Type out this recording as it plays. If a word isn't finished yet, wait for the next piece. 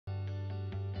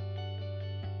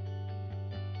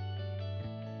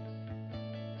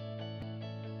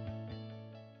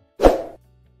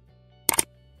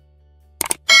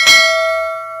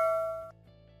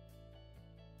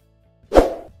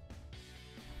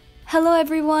Hello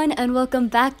everyone and welcome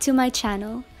back to my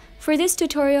channel. For this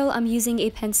tutorial, I'm using a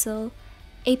pencil,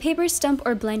 a paper stump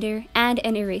or blender, and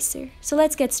an eraser. So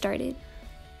let's get started.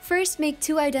 First, make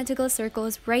two identical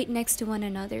circles right next to one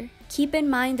another. Keep in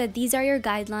mind that these are your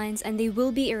guidelines and they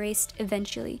will be erased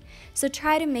eventually, so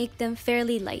try to make them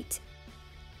fairly light.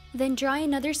 Then draw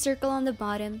another circle on the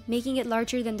bottom, making it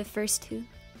larger than the first two.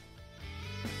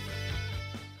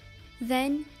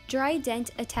 Then, draw a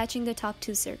dent attaching the top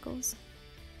two circles.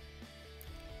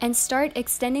 And start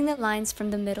extending the lines from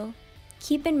the middle.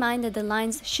 Keep in mind that the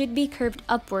lines should be curved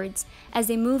upwards as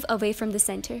they move away from the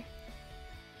center.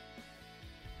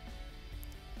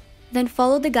 Then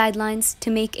follow the guidelines to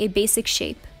make a basic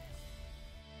shape.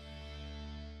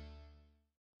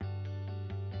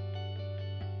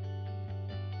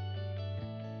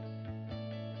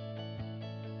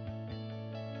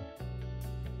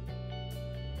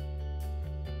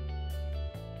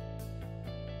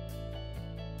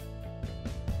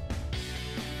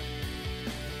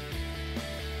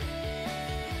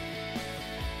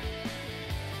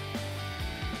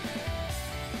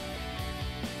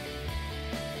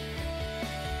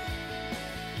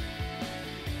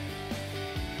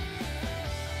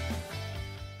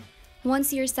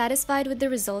 Once you're satisfied with the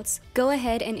results, go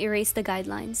ahead and erase the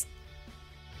guidelines.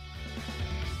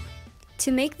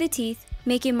 To make the teeth,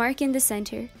 make a mark in the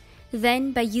center.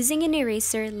 Then, by using an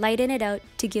eraser, lighten it out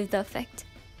to give the effect.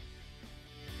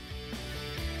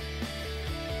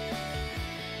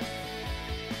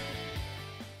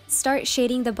 Start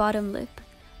shading the bottom lip.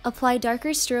 Apply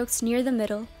darker strokes near the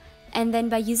middle, and then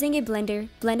by using a blender,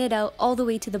 blend it out all the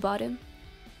way to the bottom.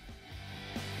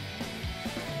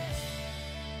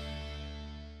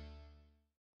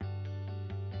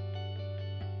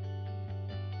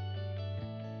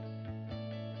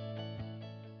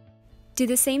 Do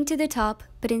the same to the top,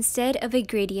 but instead of a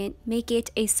gradient, make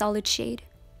it a solid shade.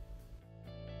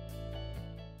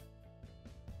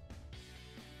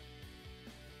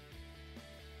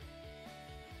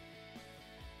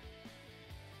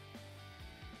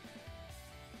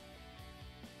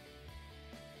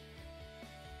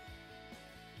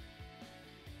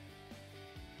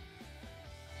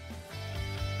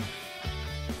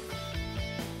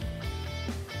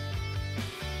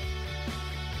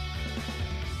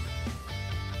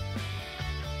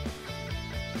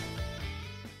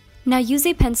 Now use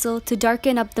a pencil to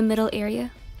darken up the middle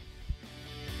area.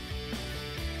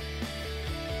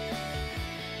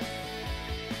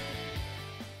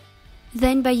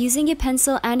 Then by using a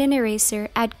pencil and an eraser,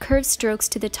 add curved strokes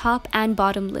to the top and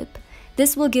bottom lip.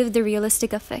 This will give the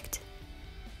realistic effect.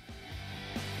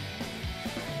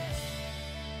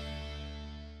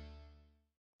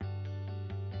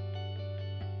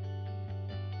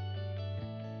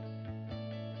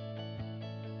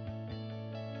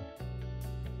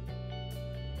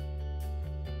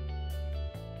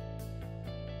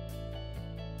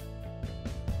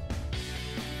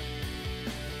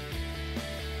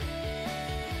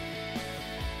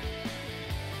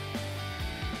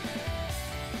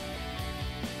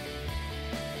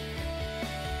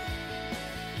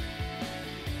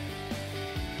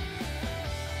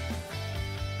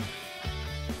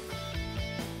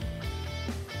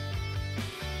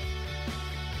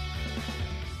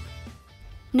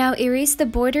 Now erase the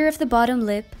border of the bottom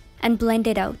lip and blend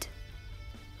it out.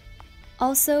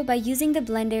 Also, by using the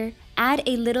blender, add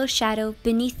a little shadow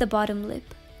beneath the bottom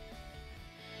lip.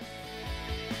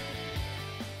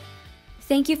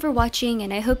 Thank you for watching,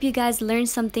 and I hope you guys learned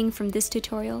something from this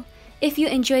tutorial. If you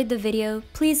enjoyed the video,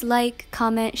 please like,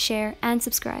 comment, share, and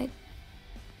subscribe.